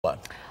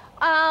What?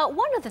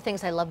 One of the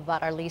things I love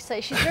about our Lisa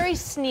is she's very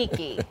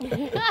sneaky.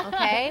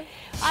 Okay?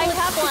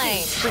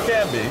 Explain. She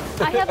can be.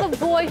 I have a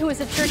boy who is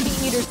a turkey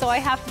eater, so I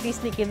have to be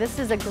sneaky. This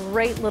is a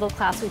great little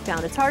class we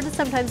found. It's hard to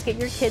sometimes get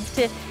your kids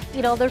to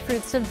eat all their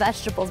fruits and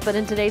vegetables, but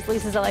in today's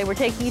Lisa's LA, we're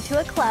taking you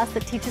to a class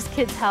that teaches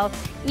kids how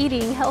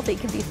eating healthy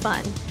can be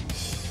fun.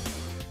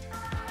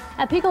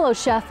 At Piccolo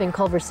Chef in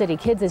Culver City,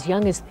 kids as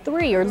young as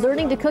 3 are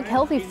learning to cook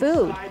healthy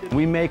food.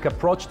 We make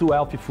approach to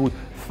healthy food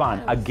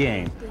fun, a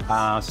game,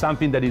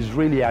 something that is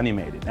really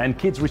animated, and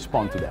kids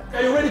respond to that.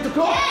 Are you ready to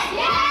cook?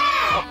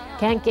 Yeah!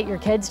 Can't get your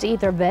kids to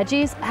eat their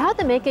veggies? How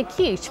to make a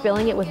quiche,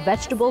 filling it with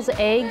vegetables,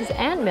 eggs,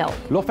 and milk.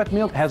 Low-fat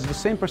milk has the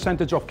same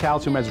percentage of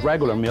calcium as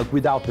regular milk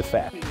without the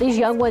fat. These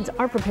young ones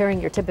aren't preparing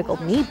your typical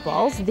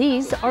meatballs.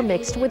 These are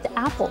mixed with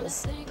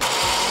apples.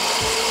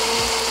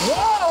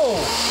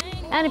 Whoa!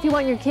 And if you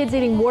want your kids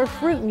eating more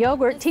fruit and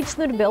yogurt, teach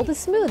them to build a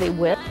smoothie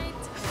with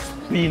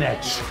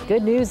spinach.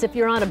 Good news if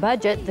you're on a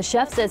budget. The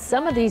chef says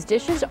some of these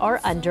dishes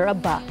are under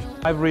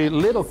 $1. Every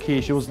little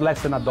quiche was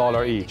less than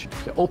 $1 each.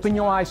 Open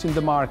your eyes in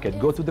the market,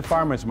 go to the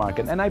farmer's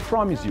market, and I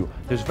promise you,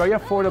 there's very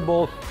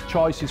affordable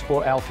choices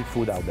for healthy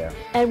food out there.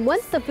 And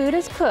once the food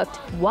is cooked,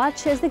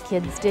 watch as the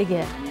kids dig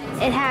in.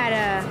 It had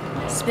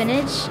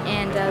spinach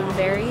and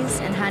berries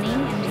and honey,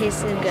 and it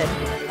tasted good.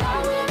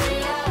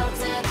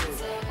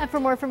 And for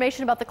more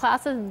information about the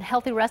classes and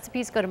healthy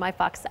recipes, go to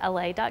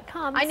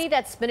myfoxla.com. I need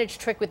that spinach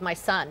trick with my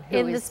son, who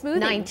in the is smoothie.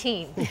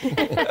 19.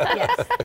 Yes.